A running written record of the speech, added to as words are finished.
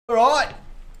Alright.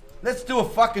 Let's do a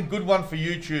fucking good one for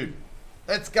YouTube.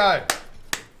 Let's go.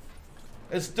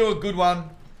 Let's do a good one.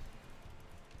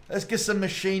 Let's get some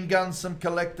machine guns, some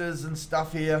collectors and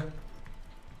stuff here.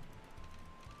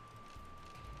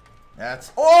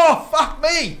 That's... Oh, fuck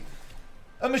me!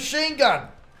 A machine gun.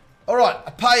 Alright,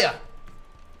 a payer.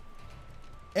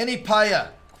 Any payer.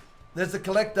 There's a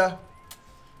collector.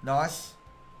 Nice.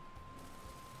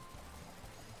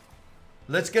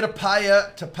 Let's get a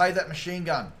payer to pay that machine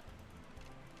gun.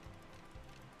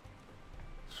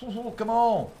 Oh, come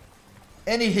on.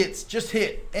 Any hits. Just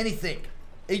hit. Anything.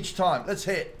 Each time. Let's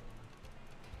hit.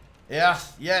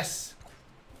 Yes. Yes.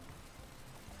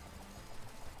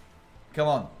 Come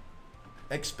on.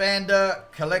 Expander,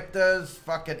 collectors,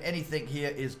 fucking anything here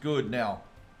is good now.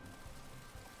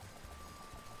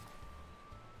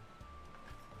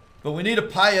 But we need a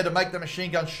payer to make the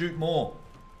machine gun shoot more.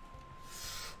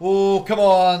 Oh, come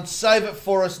on. Save it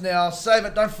for us now. Save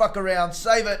it. Don't fuck around.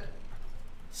 Save it.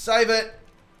 Save it.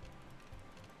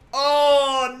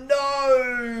 Oh,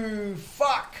 no.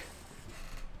 Fuck.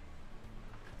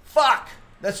 Fuck.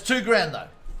 That's $2,000 though.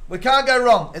 We can't go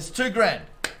wrong. It's $2,000.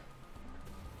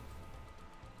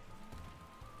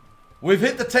 We've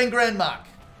hit the $10,000 mark.